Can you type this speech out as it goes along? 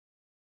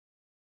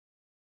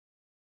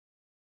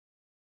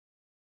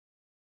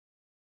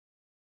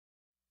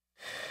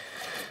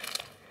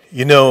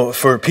You know,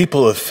 for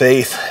people of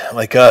faith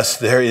like us,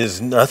 there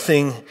is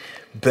nothing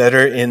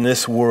better in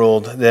this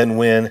world than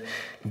when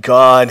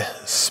God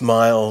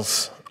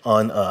smiles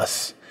on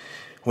us,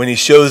 when he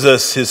shows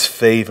us his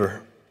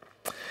favor.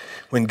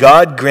 When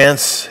God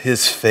grants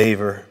his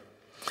favor,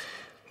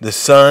 the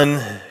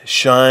sun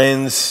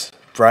shines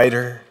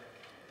brighter.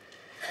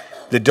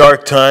 The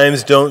dark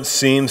times don't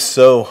seem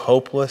so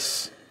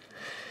hopeless.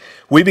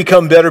 We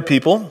become better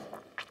people,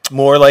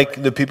 more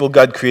like the people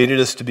God created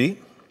us to be.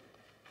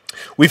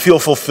 We feel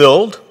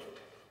fulfilled.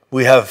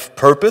 We have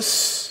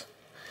purpose.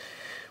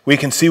 We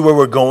can see where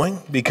we're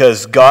going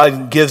because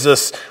God gives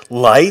us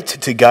light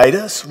to guide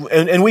us.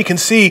 And we can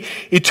see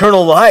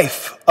eternal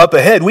life up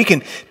ahead. We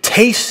can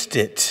taste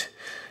it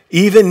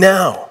even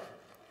now.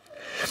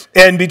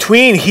 And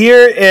between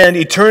here and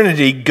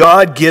eternity,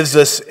 God gives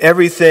us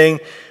everything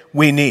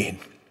we need.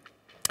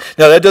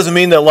 Now, that doesn't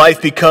mean that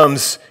life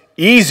becomes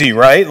easy,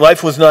 right?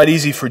 Life was not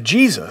easy for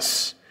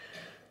Jesus,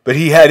 but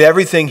he had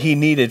everything he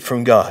needed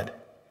from God.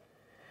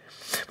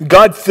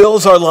 God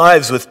fills our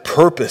lives with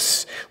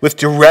purpose, with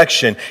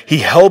direction. He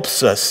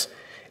helps us,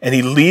 and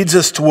he leads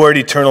us toward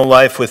eternal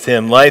life with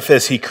him, life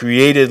as he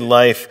created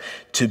life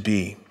to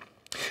be.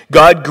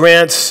 God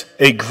grants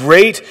a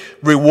great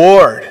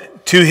reward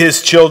to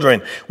his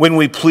children when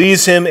we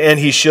please him and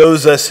he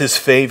shows us his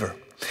favor.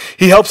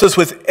 He helps us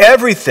with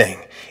everything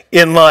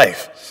in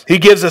life. He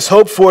gives us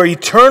hope for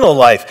eternal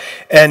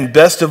life, and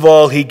best of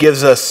all, he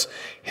gives us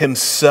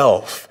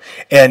himself,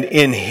 and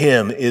in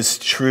him is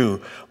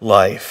true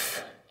life.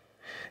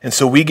 And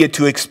so we get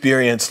to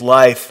experience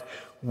life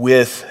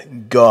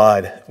with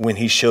God when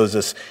he shows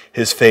us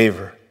his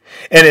favor.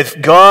 And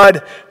if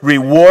God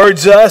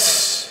rewards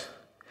us,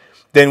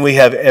 then we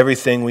have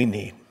everything we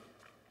need.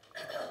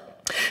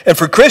 And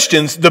for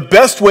Christians, the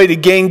best way to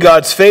gain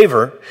God's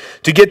favor,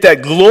 to get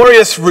that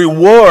glorious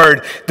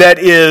reward that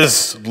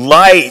is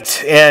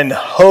light and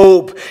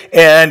hope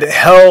and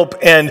help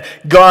and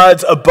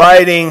God's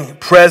abiding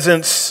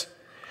presence,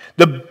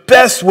 the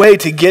best way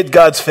to get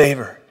God's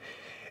favor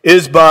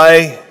is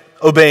by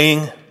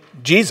obeying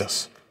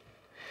Jesus.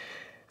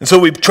 And so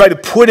we try to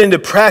put into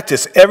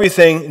practice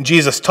everything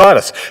Jesus taught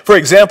us. For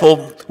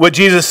example, what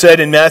Jesus said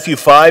in Matthew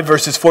 5,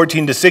 verses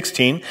 14 to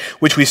 16,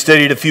 which we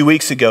studied a few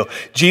weeks ago.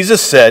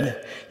 Jesus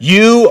said,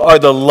 "You are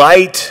the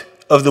light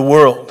of the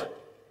world."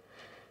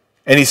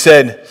 And he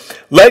said,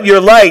 "Let your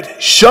light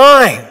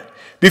shine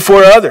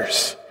before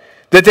others,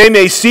 that they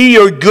may see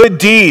your good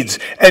deeds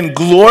and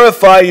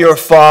glorify your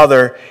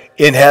Father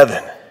in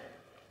heaven."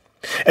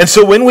 And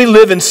so when we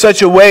live in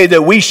such a way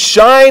that we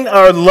shine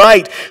our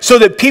light so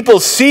that people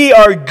see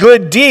our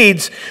good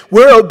deeds,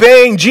 we're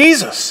obeying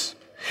Jesus.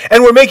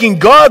 And we're making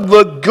God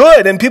look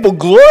good, and people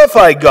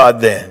glorify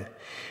God then.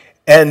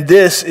 And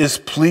this is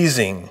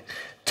pleasing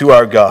to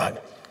our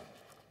God.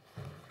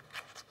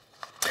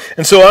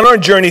 And so on our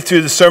journey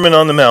through the Sermon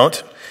on the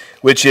Mount,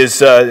 which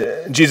is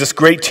Jesus'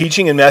 great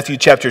teaching in Matthew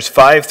chapters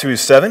 5 through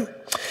 7,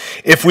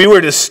 if we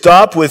were to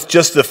stop with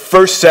just the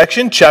first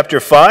section, chapter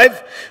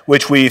 5,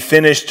 which we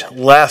finished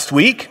last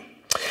week,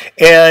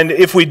 and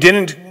if we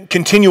didn't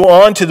continue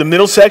on to the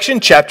middle section,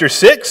 chapter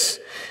 6,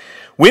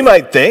 we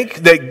might think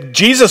that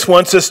Jesus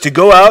wants us to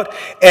go out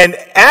and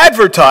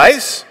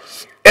advertise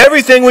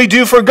everything we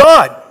do for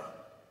God.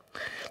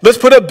 Let's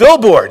put up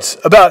billboards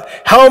about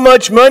how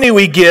much money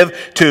we give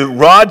to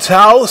Rod's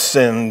House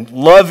and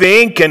Love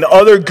Inc. and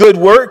other good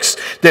works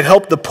that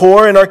help the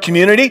poor in our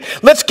community.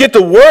 Let's get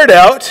the word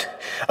out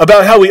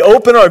about how we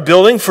open our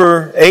building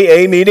for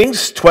AA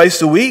meetings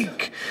twice a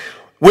week.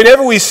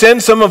 Whenever we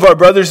send some of our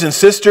brothers and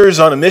sisters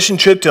on a mission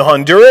trip to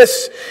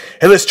Honduras,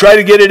 and let's try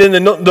to get it in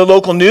the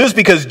local news,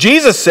 because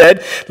Jesus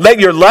said, "Let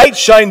your light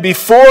shine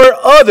before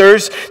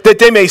others, that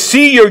they may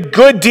see your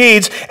good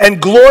deeds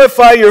and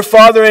glorify your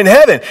Father in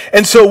heaven."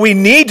 And so we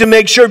need to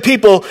make sure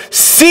people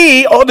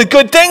see all the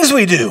good things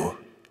we do.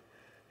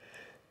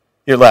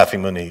 You're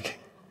laughing, Monique.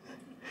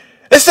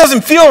 This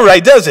doesn't feel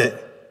right, does it?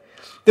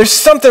 There's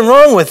something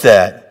wrong with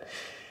that.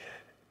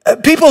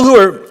 People who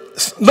are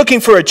looking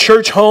for a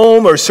church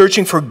home or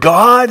searching for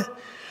God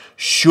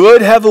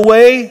should have a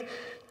way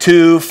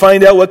to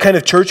find out what kind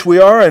of church we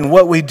are and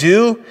what we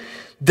do.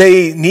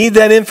 They need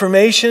that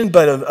information,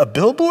 but a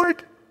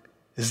billboard?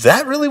 Is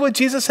that really what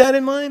Jesus had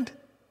in mind?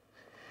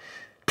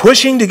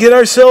 Pushing to get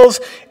ourselves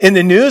in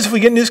the news, if we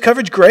get news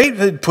coverage, great.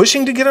 But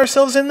pushing to get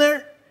ourselves in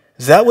there?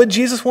 Is that what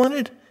Jesus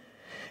wanted?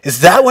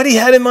 Is that what he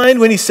had in mind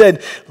when he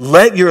said,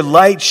 "Let your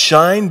light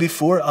shine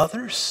before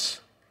others"?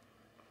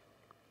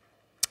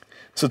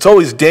 So it's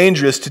always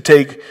dangerous to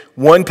take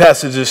one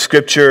passage of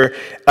Scripture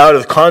out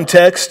of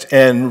context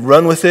and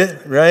run with it,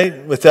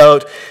 right?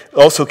 Without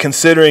also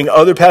considering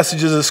other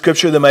passages of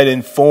Scripture that might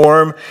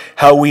inform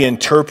how we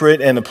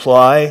interpret and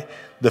apply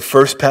the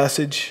first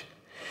passage.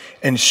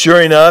 And sure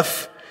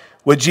enough,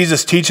 what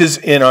Jesus teaches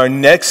in our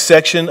next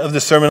section of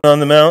the Sermon on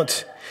the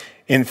Mount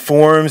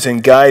informs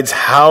and guides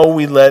how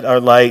we let our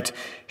light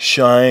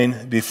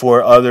shine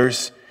before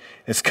others.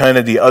 It's kind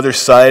of the other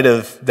side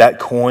of that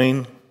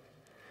coin.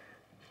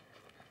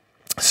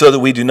 So that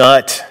we do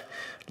not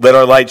let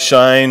our light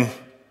shine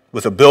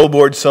with a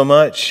billboard so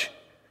much,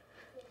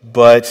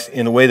 but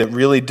in a way that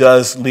really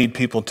does lead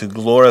people to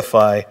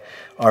glorify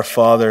our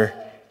Father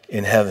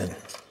in heaven.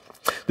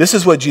 This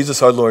is what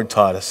Jesus our Lord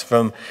taught us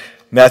from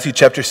Matthew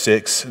chapter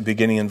 6,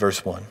 beginning in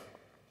verse 1.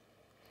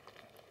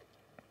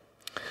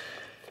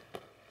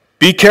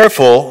 Be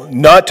careful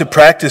not to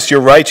practice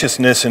your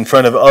righteousness in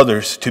front of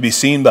others to be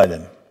seen by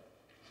them.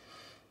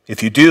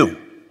 If you do,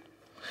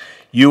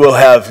 you will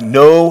have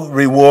no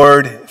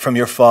reward from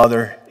your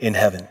Father in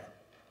heaven.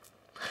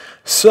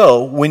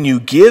 So, when you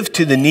give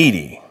to the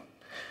needy,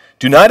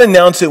 do not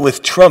announce it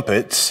with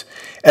trumpets,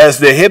 as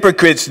the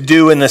hypocrites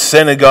do in the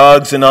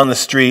synagogues and on the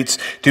streets,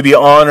 to be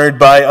honored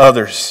by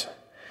others.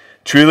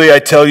 Truly, I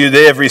tell you,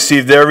 they have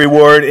received their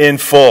reward in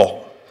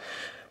full.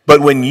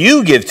 But when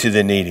you give to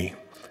the needy,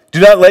 do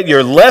not let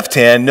your left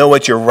hand know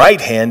what your right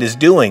hand is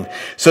doing,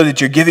 so that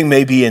your giving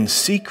may be in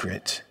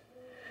secret.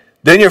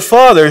 Then your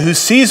Father, who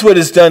sees what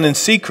is done in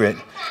secret,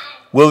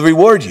 will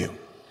reward you.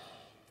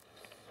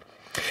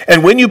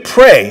 And when you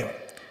pray,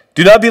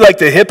 do not be like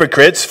the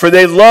hypocrites, for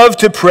they love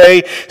to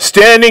pray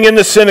standing in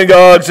the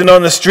synagogues and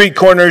on the street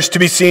corners to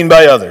be seen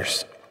by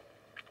others.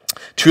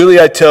 Truly,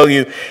 I tell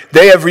you,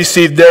 they have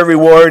received their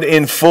reward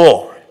in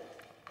full.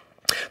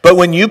 But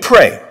when you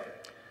pray,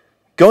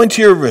 go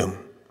into your room,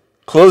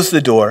 close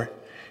the door,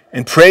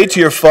 and pray to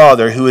your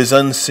Father who is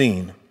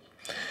unseen.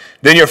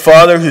 Then your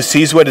Father who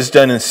sees what is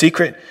done in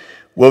secret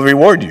will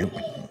reward you.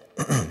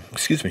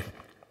 Excuse me.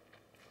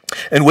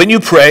 And when you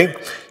pray,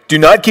 do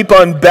not keep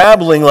on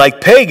babbling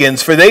like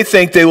pagans, for they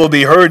think they will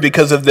be heard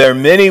because of their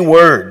many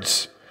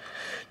words.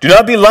 Do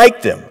not be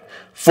like them,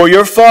 for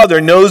your Father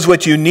knows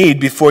what you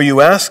need before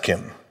you ask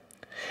him.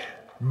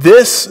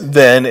 This,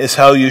 then, is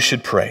how you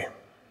should pray.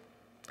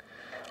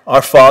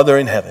 Our Father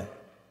in heaven,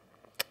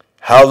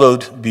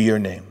 hallowed be your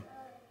name.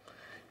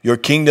 Your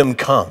kingdom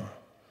come.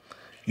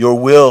 Your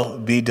will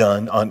be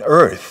done on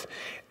earth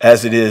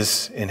as it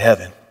is in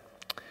heaven.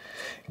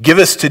 Give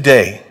us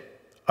today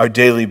our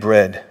daily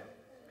bread.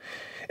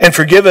 And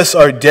forgive us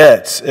our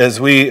debts as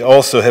we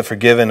also have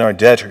forgiven our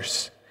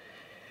debtors.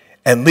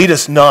 And lead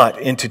us not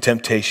into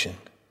temptation,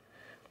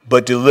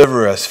 but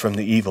deliver us from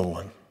the evil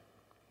one.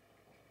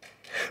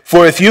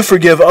 For if you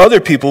forgive other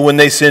people when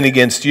they sin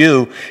against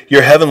you,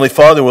 your heavenly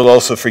Father will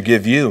also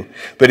forgive you.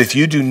 But if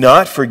you do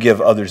not forgive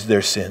others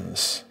their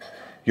sins,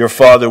 your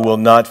Father will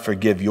not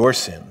forgive your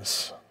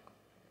sins.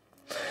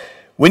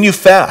 When you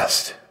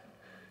fast,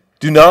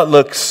 do not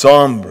look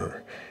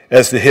somber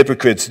as the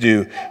hypocrites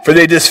do, for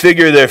they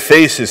disfigure their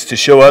faces to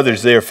show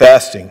others they are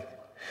fasting.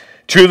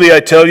 Truly, I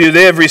tell you,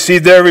 they have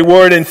received their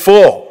reward in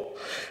full.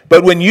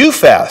 But when you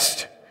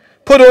fast,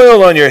 put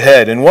oil on your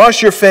head and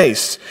wash your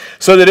face,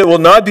 so that it will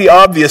not be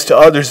obvious to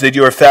others that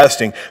you are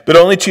fasting, but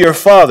only to your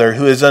Father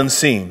who is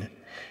unseen.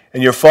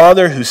 And your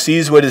Father who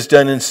sees what is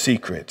done in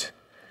secret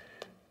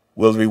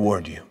will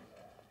reward you.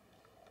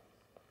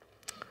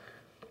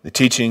 The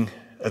teaching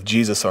of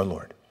Jesus our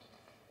Lord.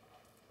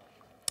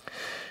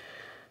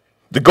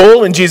 The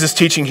goal in Jesus'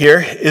 teaching here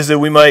is that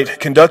we might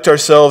conduct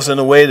ourselves in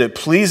a way that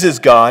pleases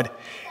God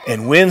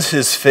and wins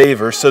his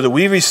favor so that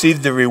we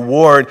receive the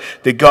reward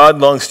that God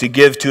longs to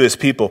give to his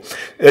people.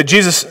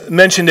 Jesus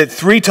mentioned it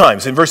 3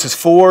 times in verses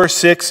 4,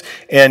 6,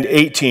 and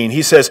 18.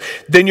 He says,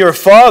 then your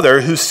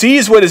Father who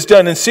sees what is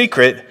done in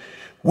secret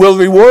will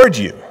reward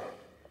you.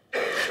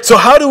 So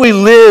how do we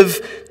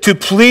live to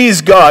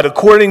please God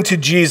according to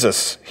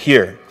Jesus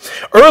here?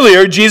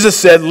 Earlier, Jesus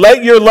said,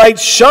 let your light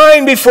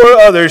shine before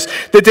others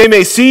that they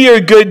may see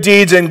your good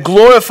deeds and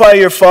glorify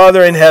your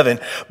Father in heaven.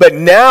 But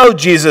now,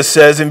 Jesus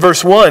says in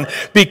verse 1,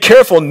 be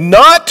careful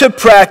not to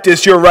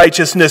practice your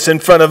righteousness in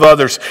front of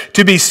others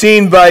to be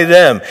seen by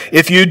them.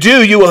 If you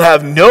do, you will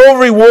have no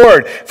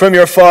reward from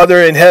your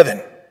Father in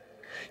heaven.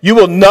 You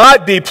will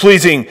not be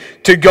pleasing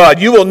to God.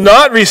 You will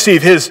not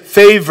receive his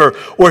favor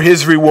or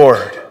his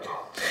reward.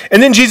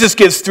 And then Jesus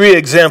gives 3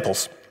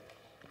 examples.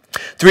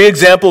 3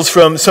 examples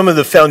from some of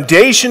the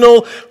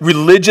foundational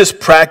religious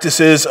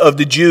practices of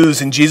the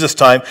Jews in Jesus'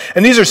 time.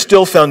 And these are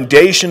still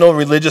foundational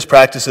religious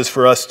practices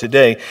for us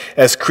today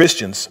as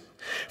Christians.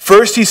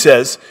 First, he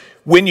says,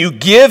 when you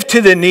give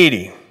to the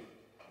needy,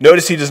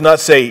 notice he does not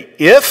say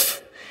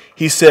if,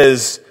 he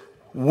says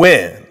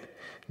when.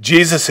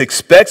 Jesus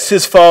expects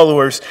his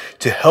followers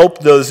to help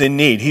those in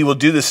need. He will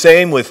do the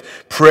same with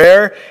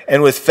prayer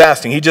and with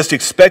fasting. He just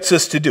expects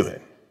us to do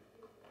it.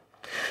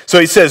 So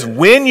he says,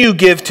 when you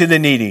give to the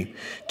needy,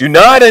 do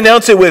not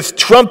announce it with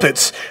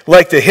trumpets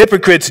like the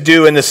hypocrites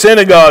do in the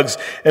synagogues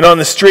and on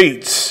the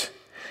streets.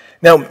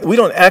 Now, we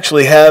don't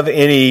actually have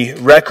any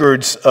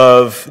records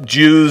of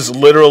Jews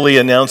literally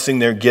announcing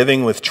their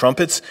giving with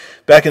trumpets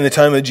back in the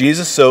time of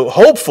Jesus. So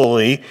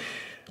hopefully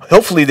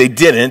they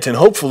didn't, and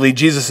hopefully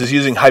Jesus is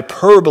using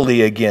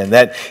hyperbole again,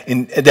 that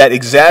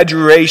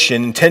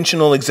exaggeration,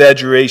 intentional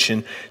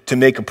exaggeration to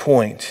make a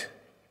point.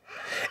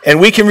 And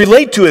we can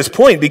relate to his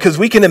point because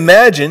we can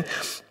imagine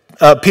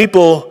a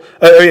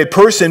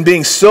person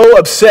being so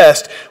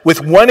obsessed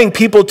with wanting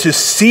people to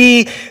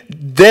see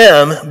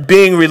them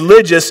being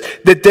religious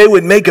that they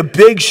would make a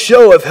big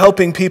show of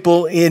helping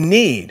people in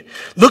need.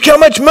 Look how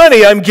much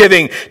money I'm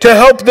giving to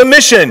help the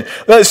mission.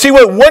 See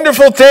what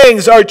wonderful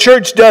things our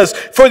church does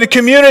for the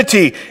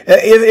community.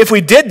 If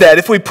we did that,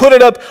 if we put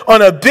it up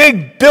on a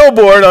big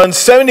billboard on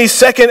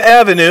 72nd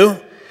Avenue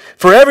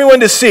for everyone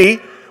to see,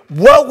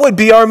 what would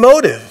be our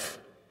motive?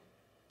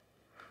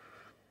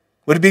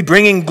 Would it be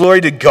bringing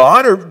glory to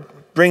God or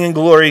bringing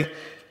glory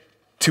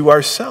to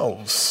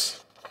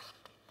ourselves?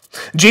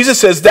 Jesus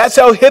says that's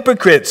how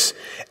hypocrites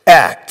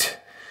act.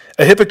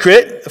 A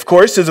hypocrite, of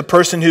course, is a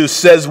person who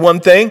says one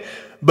thing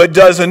but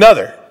does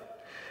another,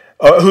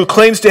 who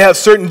claims to have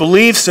certain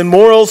beliefs and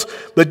morals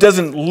but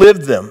doesn't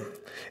live them.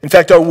 In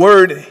fact, our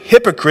word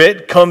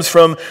hypocrite comes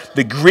from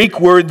the Greek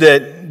word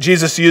that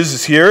Jesus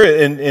uses here,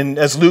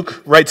 as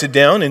Luke writes it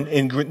down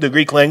in the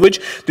Greek language,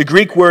 the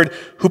Greek word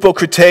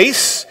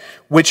hypokrites,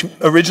 which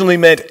originally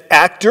meant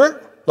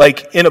actor,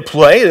 like in a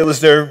play. It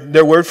was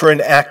their word for an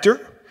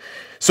actor.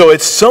 So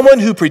it's someone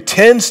who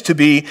pretends to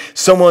be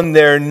someone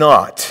they're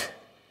not.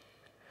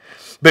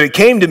 But it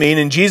came to mean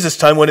in Jesus'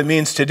 time what it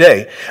means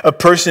today, a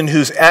person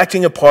who's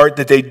acting a part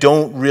that they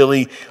don't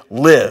really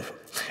live.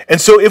 And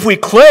so if we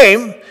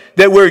claim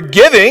that we're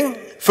giving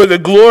for the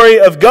glory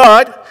of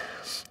God,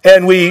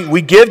 and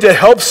we give to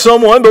help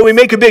someone, but we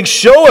make a big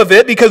show of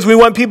it because we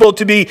want people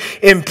to be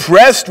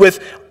impressed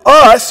with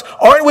us,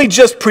 aren't we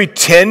just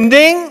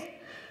pretending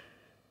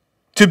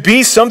to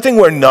be something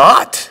we're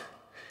not?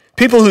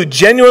 People who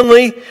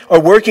genuinely are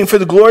working for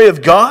the glory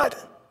of God?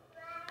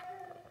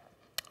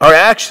 Our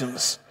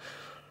actions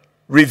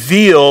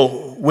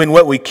reveal when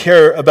what we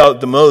care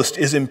about the most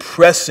is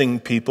impressing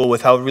people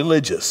with how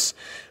religious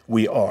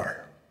we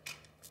are.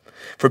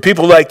 For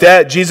people like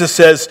that, Jesus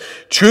says,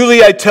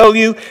 "Truly I tell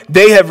you,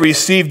 they have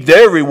received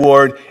their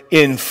reward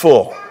in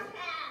full."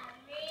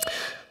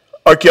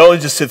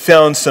 Archaeologists have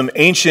found some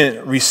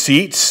ancient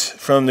receipts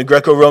from the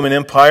Greco-Roman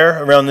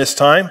Empire around this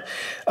time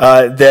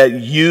that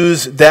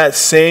use that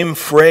same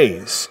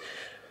phrase,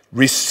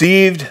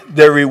 received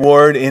their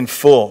reward in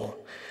full,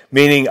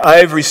 meaning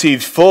I've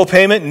received full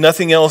payment,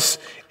 nothing else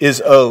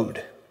is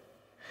owed.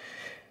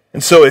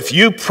 And so if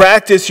you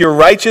practice your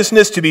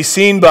righteousness to be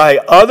seen by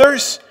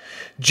others,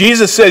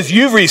 Jesus says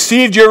you've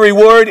received your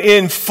reward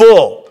in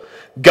full.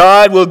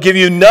 God will give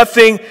you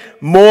nothing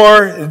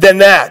more than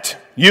that.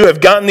 You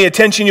have gotten the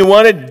attention you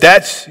wanted,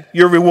 that's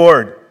your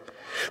reward.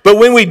 But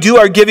when we do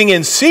our giving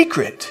in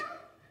secret,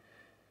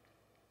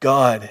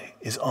 God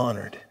is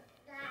honored.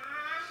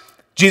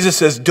 Jesus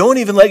says, don't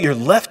even let your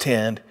left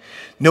hand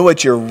know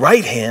what your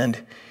right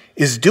hand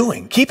is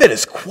doing. Keep it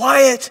as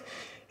quiet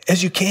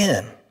as you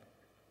can.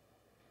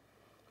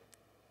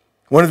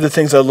 One of the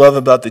things I love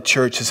about the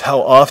church is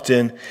how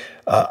often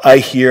I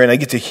hear, and I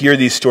get to hear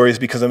these stories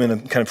because I'm in a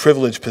kind of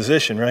privileged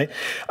position, right?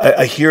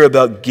 I hear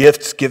about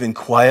gifts given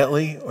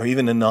quietly or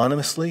even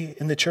anonymously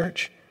in the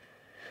church.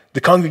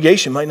 The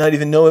congregation might not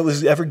even know it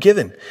was ever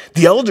given.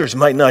 The elders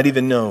might not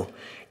even know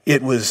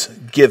it was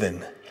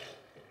given.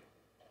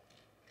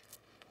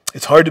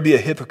 It's hard to be a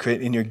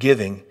hypocrite in your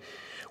giving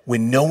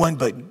when no one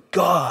but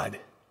God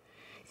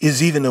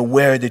is even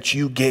aware that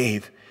you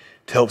gave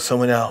to help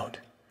someone out.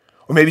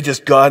 Or maybe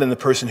just God and the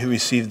person who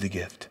received the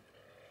gift.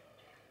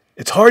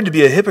 It's hard to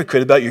be a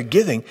hypocrite about your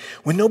giving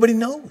when nobody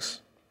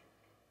knows.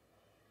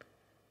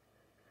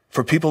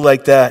 For people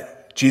like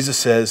that, Jesus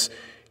says,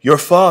 your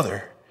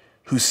Father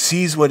who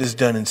sees what is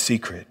done in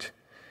secret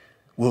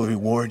will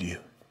reward you.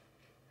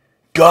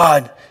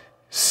 God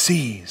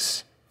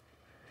sees,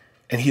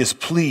 and He is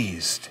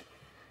pleased,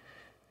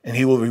 and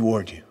He will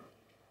reward you.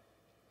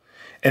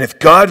 And if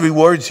God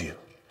rewards you,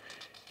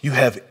 you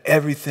have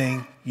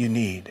everything you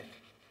need.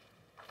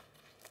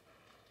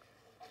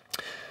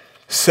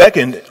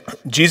 Second,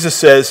 Jesus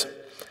says,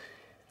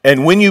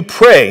 and when you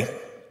pray,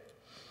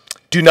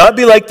 do not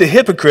be like the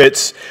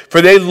hypocrites,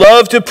 for they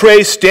love to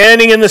pray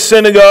standing in the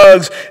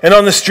synagogues and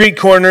on the street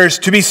corners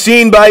to be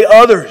seen by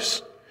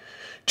others.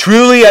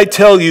 Truly, I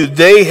tell you,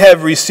 they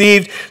have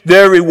received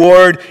their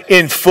reward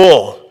in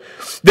full.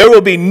 There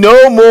will be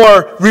no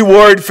more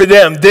reward for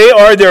them. They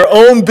are their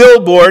own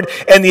billboard,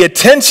 and the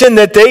attention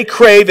that they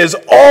crave is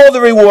all the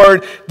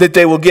reward that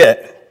they will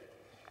get.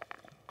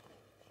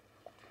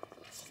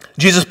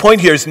 Jesus' point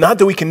here is not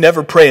that we can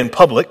never pray in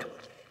public.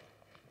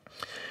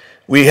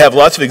 We have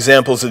lots of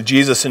examples of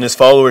Jesus and His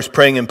followers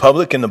praying in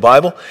public in the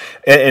Bible.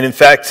 And in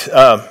fact,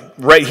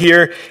 right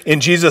here in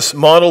Jesus'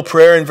 model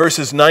prayer in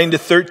verses 9 to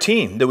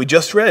 13 that we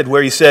just read,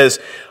 where He says,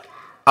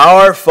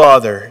 Our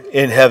Father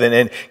in heaven,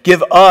 and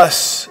give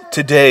us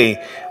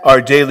today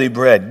our daily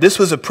bread. This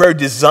was a prayer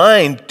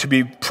designed to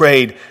be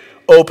prayed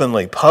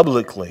openly,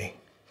 publicly.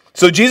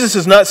 So Jesus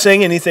is not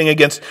saying anything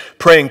against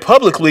praying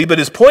publicly, but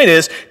His point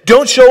is,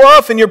 don't show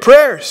off in your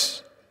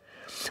prayers.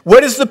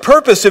 What is the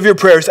purpose of your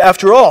prayers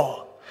after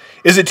all?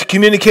 Is it to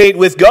communicate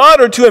with God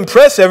or to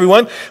impress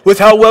everyone with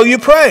how well you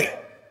pray?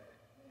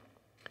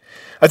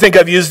 I think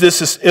I've used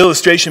this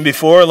illustration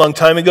before a long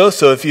time ago,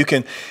 so if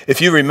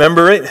you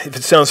remember it, if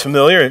it sounds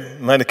familiar,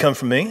 it might have come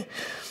from me.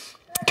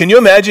 Can you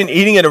imagine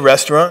eating at a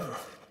restaurant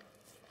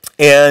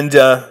and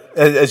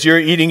as you're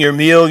eating your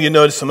meal, you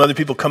notice some other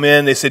people come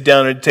in, they sit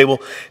down at a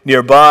table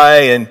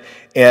nearby,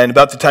 and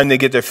about the time they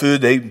get their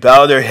food, they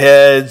bow their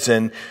heads,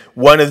 and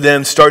one of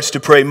them starts to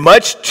pray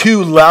much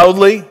too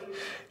loudly.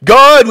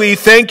 God, we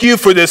thank you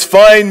for this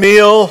fine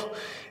meal,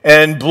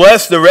 and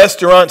bless the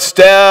restaurant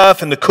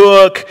staff and the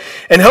cook,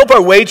 and help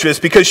our waitress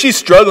because she's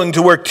struggling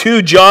to work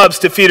 2 jobs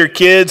to feed her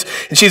kids,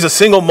 and she's a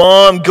single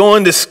mom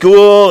going to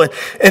school,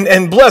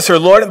 and bless her,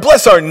 Lord, and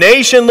bless our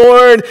nation,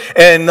 Lord,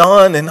 and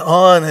on and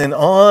on and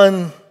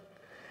on.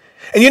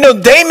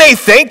 And they may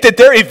think that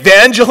they're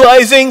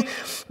evangelizing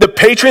the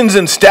patrons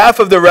and staff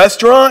of the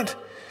restaurant,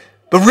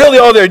 but really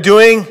all they're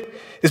doing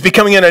is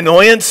becoming an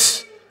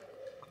annoyance,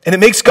 and it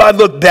makes God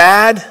look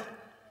bad.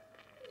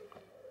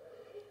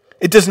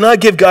 It does not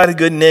give God a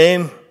good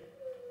name.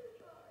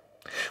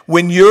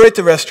 When you're at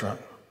the restaurant,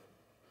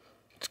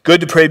 it's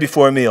good to pray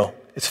before a meal.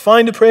 It's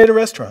fine to pray at a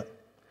restaurant.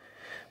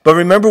 But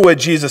remember what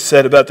Jesus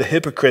said about the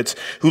hypocrites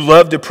who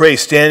love to pray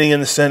standing in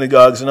the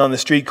synagogues and on the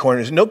street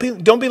corners.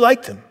 Don't be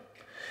like them.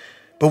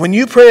 But when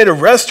you pray at a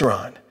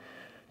restaurant,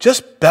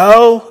 just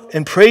bow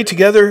and pray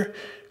together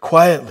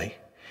quietly.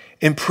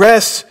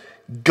 Impress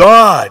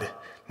God,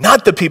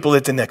 not the people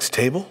at the next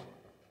table.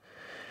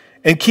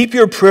 And keep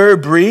your prayer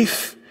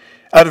brief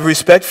out of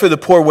respect for the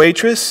poor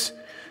waitress,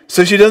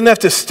 so she doesn't have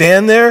to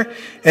stand there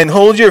and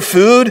hold your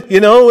food,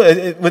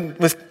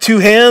 with 2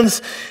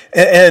 hands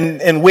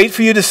and wait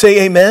for you to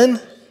say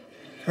amen,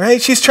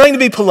 right? She's trying to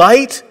be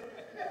polite.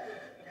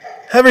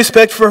 Have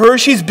respect for her.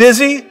 She's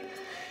busy.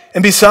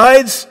 And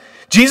besides,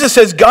 Jesus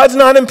says God's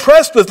not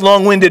impressed with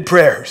long-winded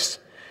prayers.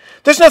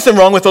 There's nothing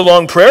wrong with a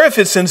long prayer if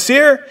it's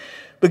sincere,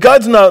 but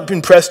God's not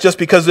impressed just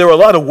because there were a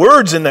lot of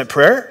words in that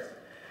prayer.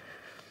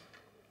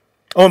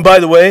 Oh, and by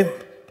the way,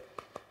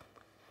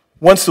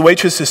 once the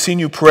waitress has seen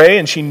you pray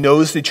and she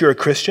knows that you're a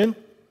Christian,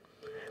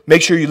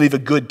 make sure you leave a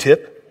good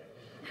tip.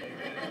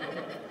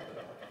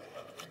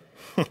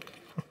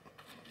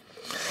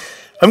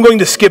 I'm going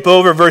to skip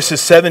over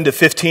verses 7 to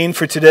 15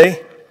 for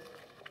today.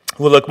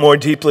 We'll look more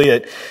deeply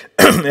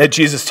at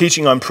Jesus'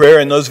 teaching on prayer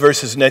in those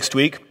verses next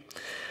week.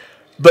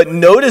 But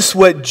notice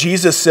what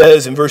Jesus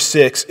says in verse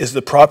 6 is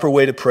the proper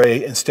way to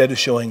pray instead of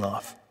showing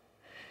off.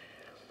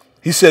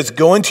 He says,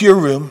 go into your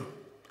room,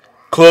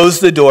 close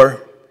the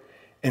door,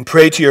 and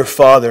pray to your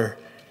Father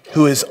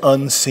who is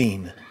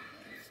unseen.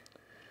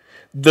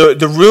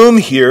 The room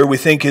here, we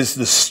think, is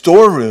the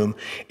storeroom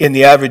in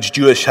the average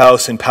Jewish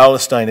house in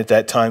Palestine at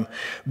that time,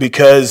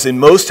 because in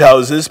most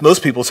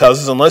people's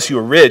houses, unless you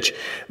were rich,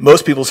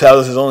 most people's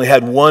houses only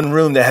had one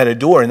room that had a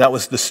door, and that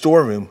was the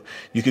storeroom.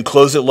 You could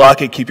close it,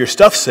 lock it, keep your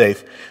stuff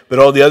safe, but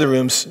all the other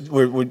rooms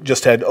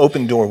just had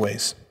open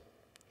doorways.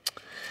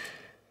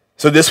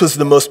 So this was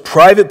the most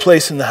private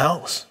place in the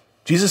house.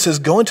 Jesus says,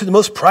 go into the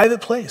most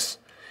private place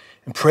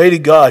and pray to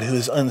God who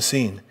is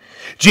unseen.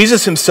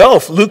 Jesus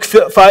himself, Luke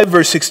 5,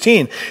 verse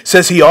 16,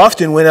 says he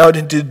often went out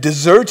into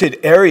deserted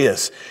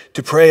areas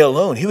to pray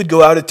alone. He would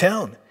go out of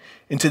town,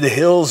 into the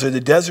hills or the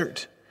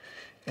desert,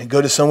 and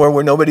go to somewhere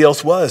where nobody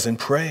else was and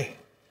pray.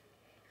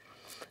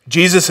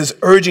 Jesus is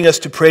urging us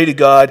to pray to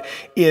God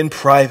in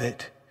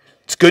private.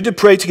 It's good to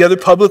pray together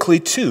publicly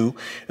too,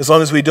 as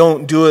long as we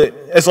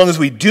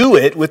do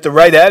it with the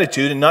right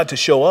attitude and not to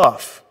show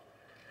off.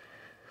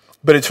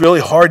 But it's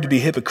really hard to be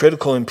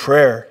hypocritical in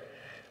prayer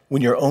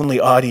when your only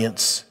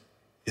audience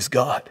is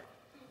God.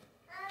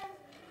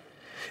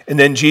 And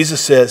then Jesus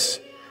says,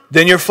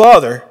 then your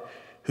Father,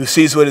 who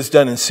sees what is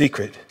done in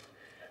secret,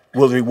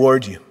 will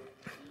reward you.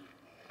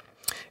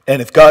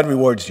 And if God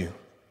rewards you,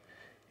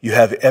 you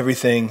have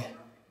everything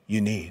you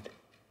need.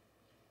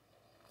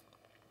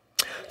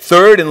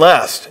 Third and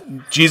last,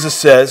 Jesus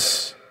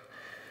says,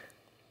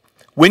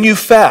 when you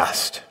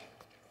fast,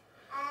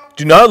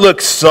 do not look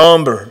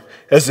somber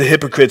as the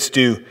hypocrites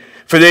do,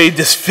 for they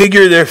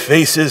disfigure their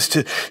faces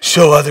to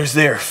show others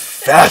they are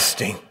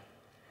fasting.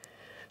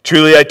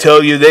 Truly, I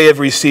tell you, they have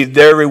received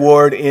their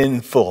reward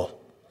in full.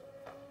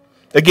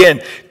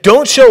 Again,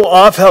 don't show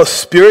off how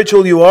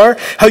spiritual you are,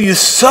 how you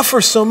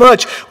suffer so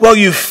much while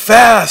you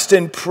fast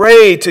and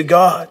pray to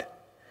God.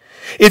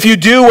 If you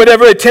do,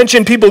 whatever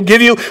attention people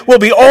give you will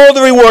be all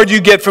the reward you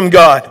get from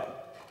God.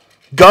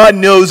 God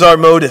knows our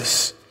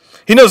motives.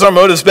 He knows our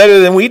motives better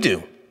than we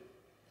do.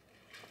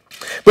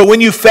 But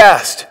when you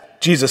fast,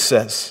 Jesus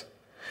says,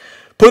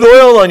 put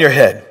oil on your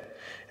head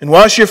and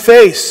wash your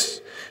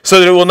face so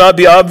that it will not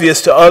be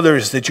obvious to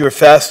others that you are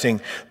fasting,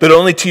 but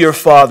only to your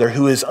Father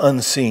who is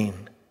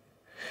unseen.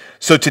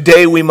 So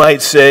today we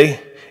might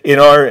say, in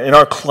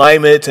our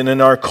climate and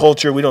in our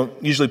culture, we don't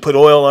usually put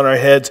oil on our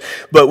heads,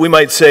 but we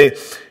might say,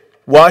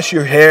 wash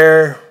your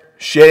hair,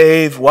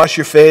 shave, wash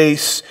your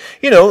face.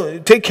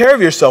 Take care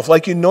of yourself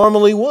like you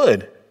normally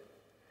would.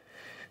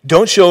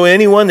 Don't show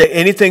anyone that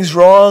anything's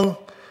wrong.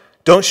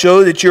 Don't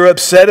show that you're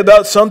upset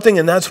about something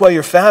and that's why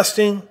you're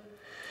fasting,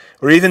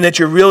 or even that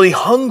you're really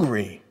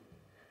hungry.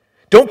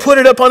 Don't put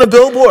it up on a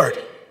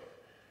billboard.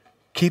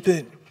 Keep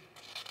it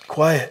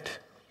quiet.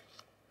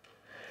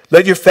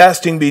 Let your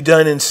fasting be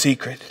done in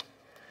secret,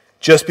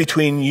 just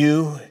between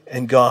you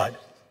and God.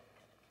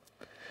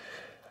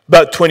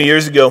 About 20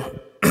 years ago,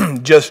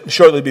 just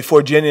shortly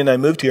before Jenny and I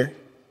moved here.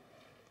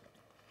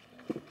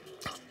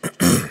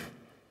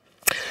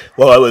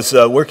 While I was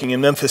working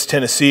in Memphis,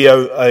 Tennessee,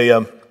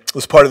 I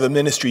was part of a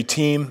ministry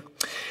team,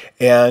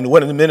 and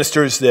one of the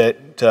ministers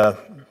that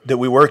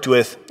we worked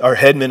with, our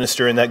head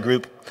minister in that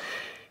group,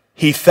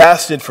 he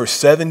fasted for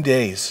 7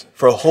 days,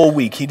 for a whole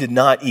week. He did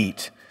not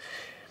eat.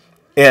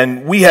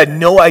 And we had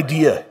no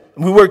idea.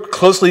 We worked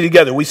closely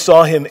together. We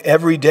saw him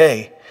every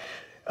day.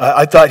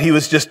 I thought he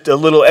was just a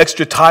little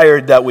extra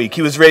tired that week.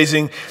 He was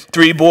raising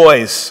 3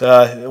 boys,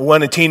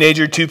 one a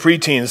teenager, 2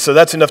 preteens, so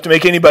that's enough to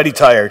make anybody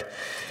tired.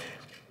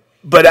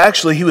 But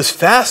actually, he was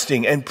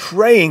fasting and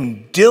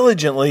praying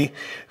diligently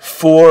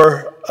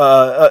for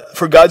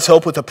God's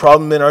help with a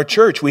problem in our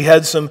church. We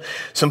had some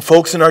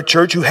folks in our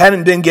church who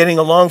hadn't been getting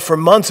along for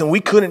months, and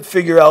we couldn't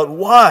figure out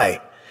why.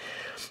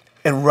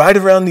 And right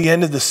around the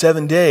end of the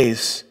 7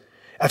 days,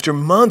 after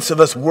months of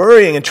us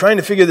worrying and trying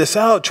to figure this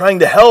out, trying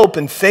to help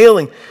and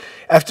failing,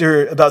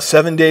 after about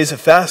 7 days of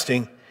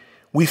fasting,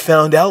 we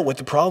found out what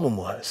the problem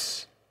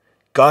was.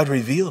 God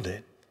revealed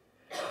it.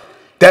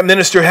 That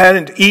minister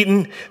hadn't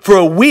eaten for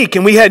a week,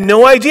 and we had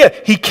no idea.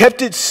 He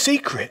kept it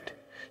secret,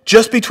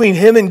 just between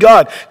him and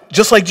God,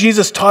 just like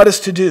Jesus taught us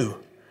to do.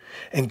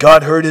 And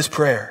God heard his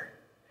prayer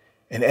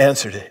and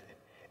answered it.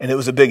 And it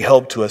was a big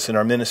help to us in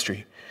our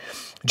ministry.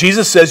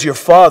 Jesus says, your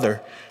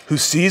Father, who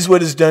sees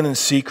what is done in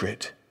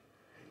secret,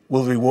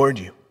 will reward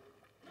you.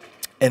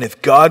 And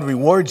if God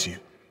rewards you,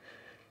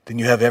 then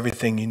you have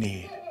everything you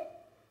need.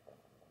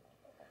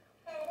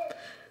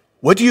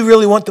 What do you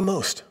really want the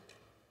most?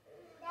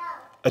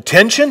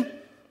 Attention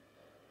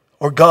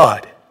or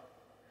God?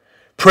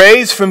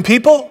 Praise from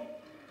people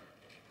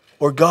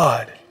or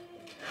God?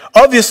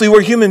 Obviously,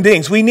 we're human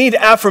beings. We need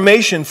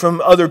affirmation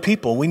from other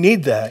people. We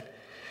need that.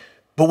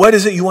 But what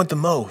is it you want the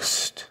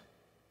most?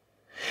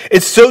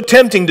 It's so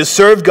tempting to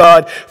serve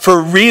God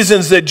for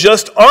reasons that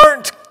just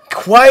aren't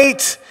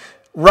quite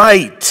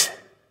right.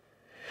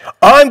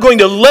 I'm going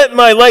to let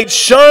my light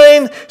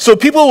shine so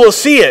people will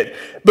see it.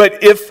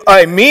 But if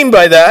I mean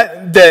by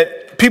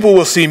that people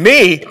will see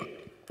me,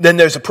 then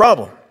there's a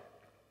problem.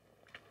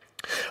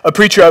 A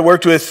preacher I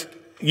worked with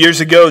years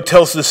ago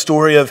tells the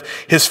story of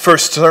his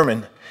first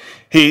sermon.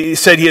 He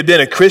said he had been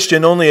a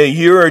Christian only a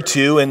year or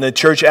two, and the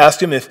church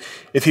asked him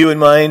if he would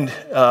mind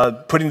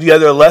putting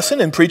together a lesson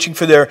and preaching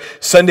for their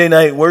Sunday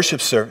night worship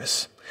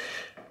service.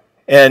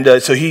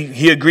 And so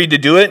he agreed to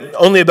do it.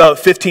 Only about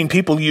 15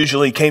 people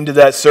usually came to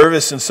that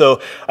service, and so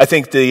I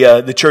think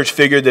the church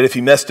figured that if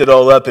he messed it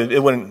all up,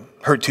 it wouldn't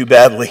hurt too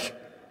badly.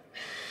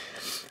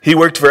 He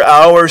worked for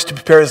hours to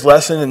prepare his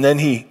lesson, and then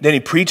he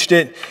preached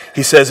it.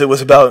 He says it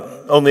was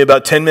only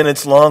about 10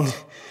 minutes long,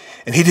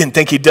 and he didn't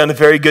think he'd done a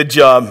very good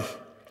job.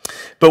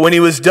 But when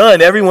he was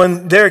done,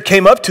 everyone there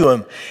came up to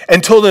him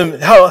and told him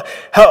how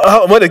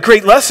what a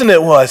great lesson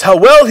it was, how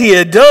well he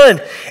had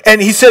done.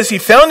 And he says he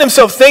found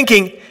himself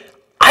thinking,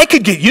 I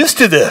could get used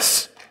to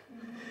this.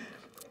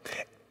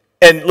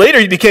 And later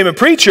he became a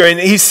preacher, and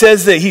he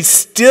says that he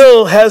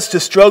still has to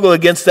struggle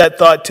against that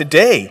thought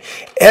today,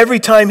 every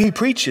time he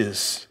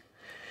preaches.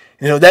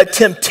 You know, that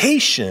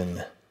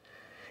temptation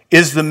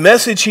is the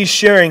message he's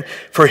sharing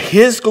for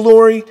his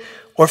glory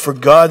or for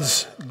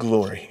God's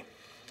glory.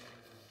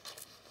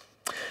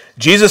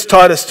 Jesus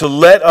taught us to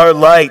let our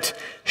light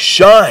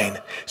shine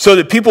so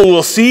that people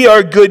will see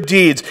our good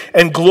deeds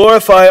and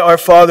glorify our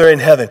Father in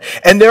heaven.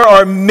 And there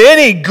are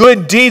many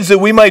good deeds that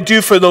we might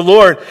do for the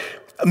Lord,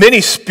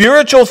 many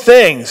spiritual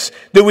things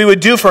that we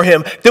would do for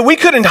him that we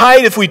couldn't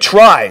hide if we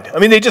tried. I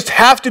mean, they just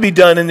have to be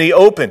done in the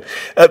open.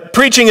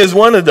 Preaching is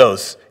one of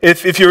those.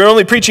 If you're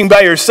only preaching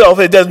by yourself,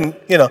 it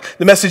doesn't,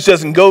 the message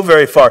doesn't go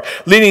very far.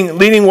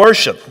 Leading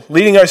worship,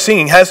 leading our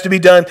singing has to be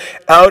done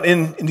out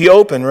in the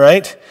open,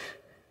 right?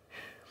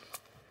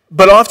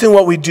 But often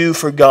what we do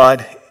for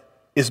God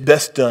is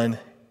best done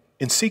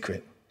in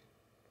secret.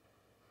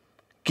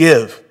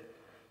 Give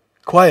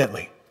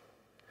quietly.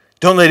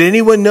 Don't let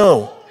anyone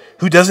know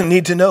who doesn't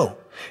need to know.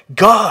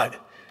 God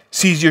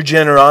sees your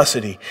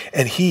generosity,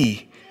 and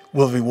he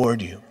will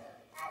reward you.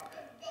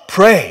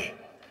 Pray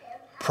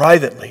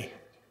privately.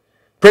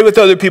 Pray with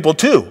other people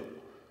too.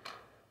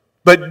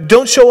 But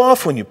don't show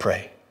off when you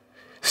pray.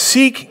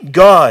 Seek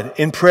God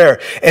in prayer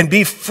and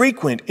be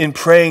frequent in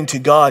praying to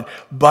God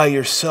by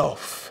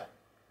yourself.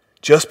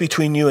 Just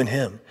between you and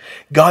him.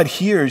 God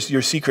hears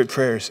your secret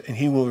prayers, and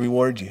he will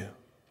reward you.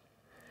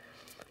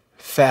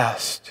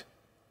 Fast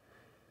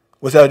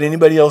without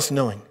anybody else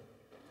knowing.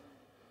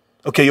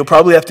 Okay, you'll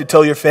probably have to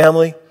tell your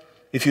family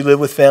if you live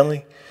with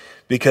family,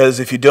 because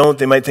if you don't,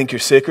 they might think you're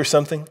sick or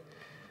something.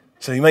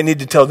 So you might need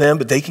to tell them,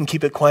 but they can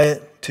keep it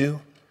quiet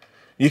too.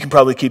 You can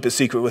probably keep it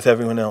secret with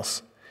everyone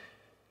else.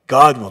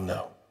 God will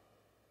know,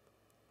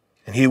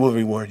 and he will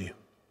reward you.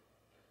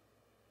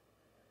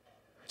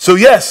 So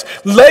yes,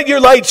 let your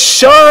light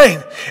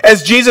shine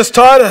as Jesus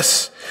taught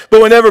us. But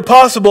whenever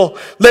possible,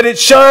 let it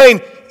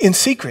shine in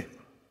secret.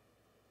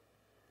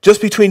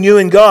 Just between you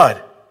and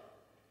God.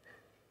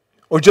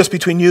 Or just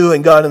between you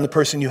and God and the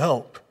person you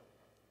help.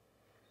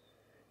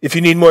 If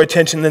you need more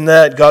attention than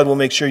that, God will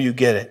make sure you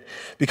get it.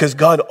 Because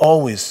God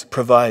always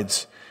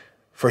provides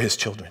for his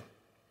children.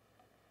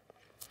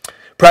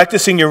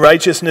 Practicing your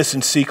righteousness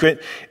in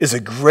secret is a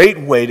great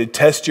way to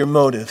test your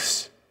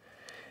motives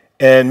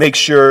and make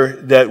sure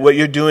that what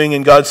you're doing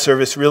in God's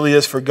service really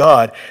is for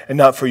God and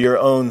not for your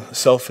own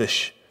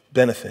selfish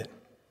benefit.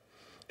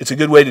 It's a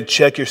good way to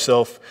check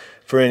yourself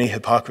for any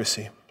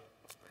hypocrisy.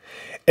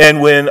 And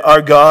when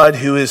our God,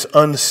 who is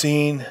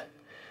unseen,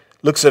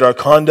 looks at our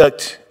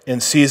conduct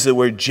and sees that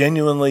we're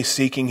genuinely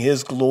seeking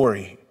his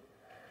glory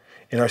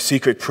in our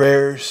secret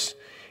prayers,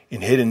 in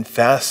hidden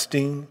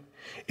fasting,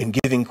 in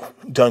giving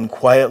done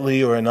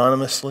quietly or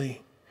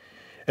anonymously,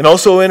 and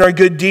also in our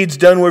good deeds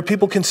done where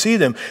people can see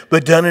them,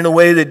 but done in a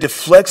way that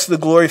deflects the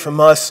glory from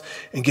us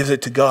and gives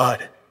it to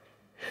God,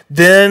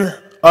 then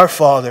our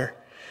Father,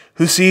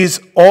 who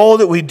sees all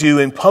that we do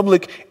in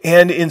public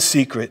and in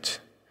secret,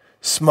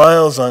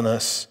 smiles on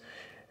us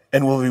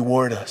and will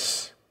reward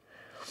us.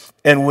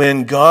 And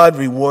when God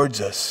rewards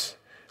us,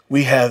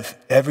 we have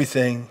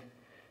everything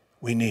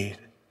we need.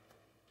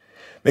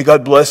 May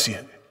God bless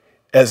you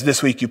as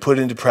this week you put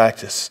into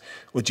practice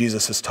what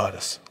Jesus has taught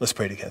us. Let's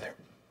pray together.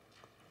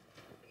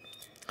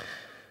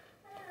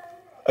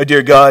 Our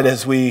dear God,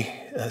 as we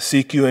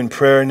seek you in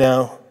prayer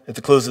now at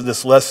the close of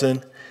this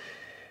lesson,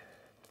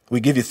 we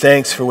give you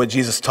thanks for what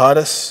Jesus taught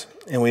us,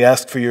 and we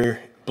ask for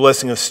your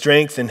blessing of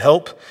strength and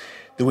help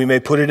that we may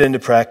put it into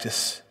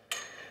practice.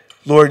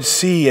 Lord,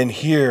 see and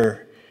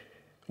hear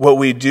what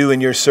we do in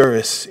your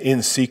service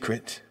in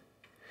secret.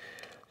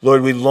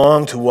 Lord, we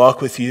long to walk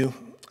with you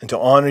and to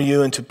honor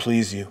you and to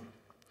please you.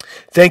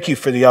 Thank you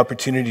for the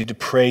opportunity to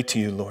pray to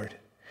you, Lord,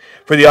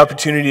 for the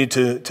opportunity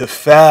to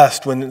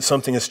fast when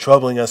something is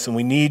troubling us and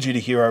we need you to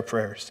hear our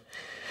prayers,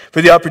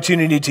 for the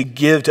opportunity to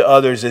give to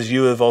others as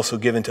you have also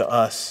given to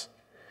us.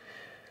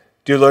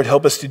 Dear Lord,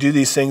 help us to do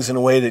these things in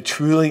a way that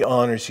truly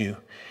honors you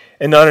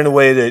and not in a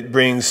way that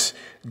brings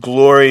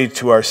glory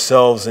to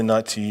ourselves and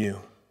not to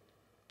you.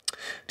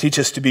 Teach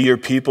us to be your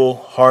people,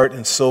 heart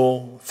and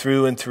soul,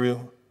 through and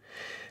through,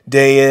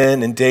 day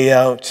in and day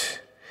out,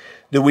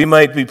 that we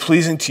might be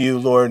pleasing to you,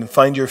 Lord, and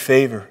find your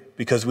favor,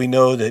 because we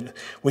know that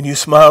when you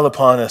smile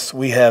upon us,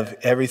 we have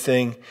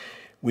everything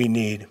we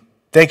need.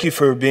 Thank you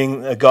for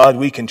being a God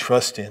we can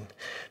trust in,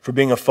 for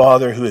being a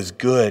Father who is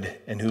good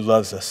and who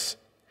loves us.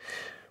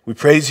 We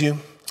praise you.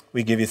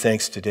 We give you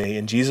thanks today.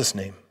 In Jesus'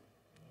 name,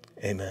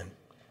 amen.